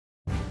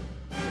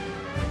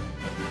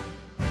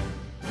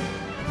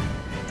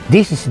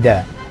This is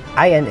the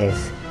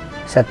INS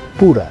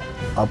Satpura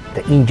of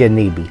the Indian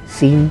Navy,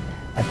 seen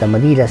at the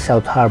Manila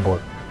South Harbor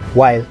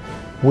while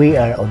we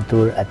are on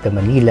tour at the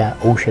Manila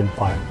Ocean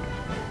Park.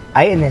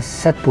 INS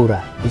Satpura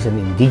is an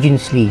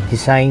indigenously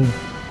designed,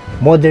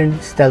 modern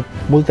stealth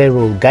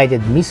multi-role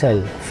guided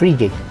missile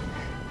frigate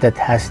that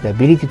has the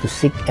ability to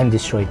seek and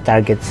destroy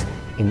targets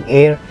in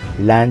air,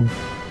 land,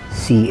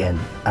 sea, and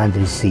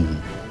undersea.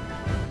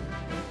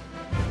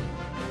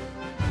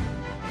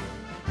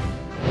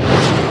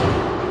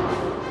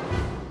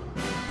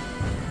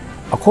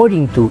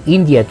 According to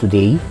India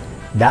Today,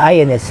 the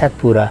INS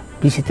Satpura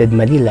visited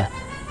Manila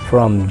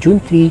from June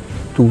 3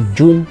 to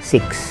June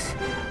 6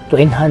 to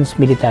enhance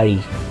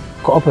military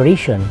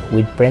cooperation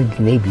with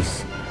friendly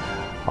navies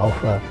of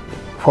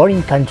foreign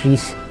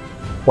countries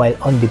while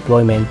on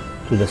deployment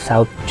to the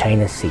South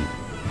China Sea.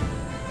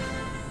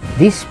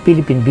 This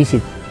Philippine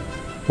visit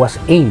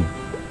was aimed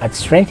at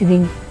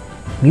strengthening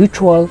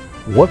mutual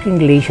working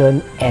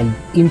relation and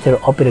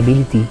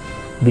interoperability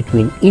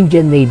between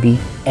Indian Navy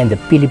and the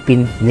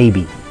Philippine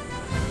Navy.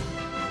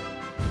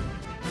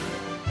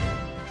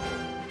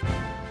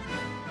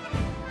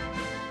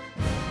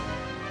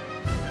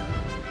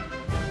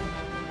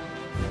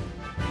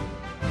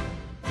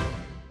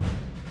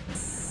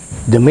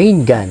 The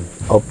main gun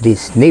of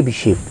this Navy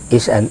ship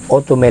is an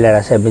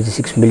Automelara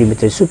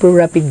 76mm Super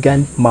Rapid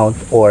Gun Mount,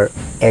 or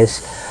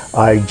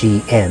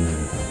SRGM.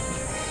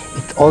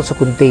 It also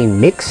contains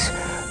mixed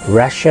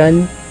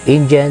Russian,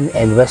 Indian,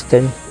 and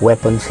Western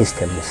weapon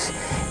systems,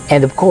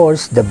 and of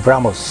course the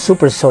BrahMos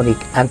supersonic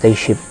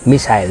anti-ship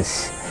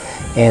missiles,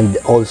 and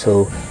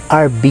also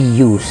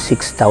RBU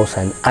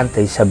 6000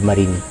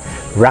 anti-submarine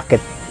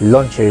rocket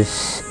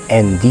launchers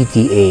and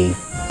DTA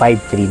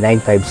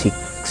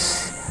 53956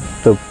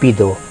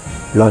 torpedo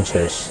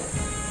launchers.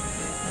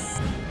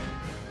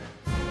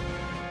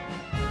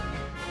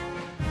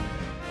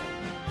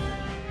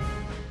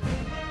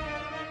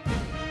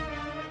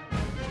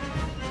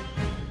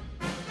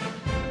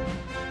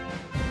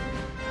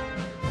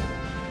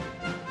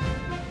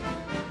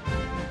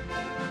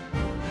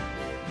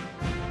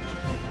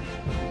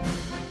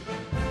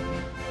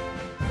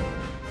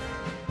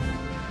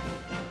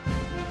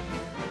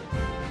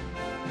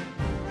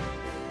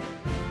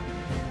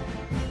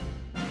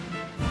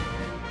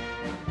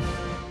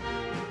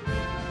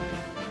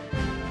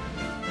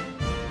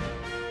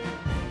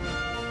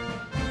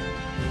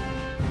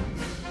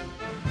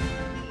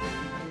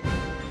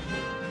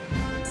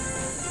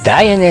 The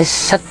INS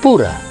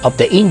Satpura of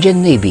the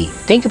Indian Navy.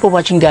 Thank you for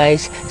watching,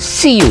 guys.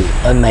 See you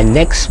on my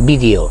next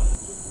video.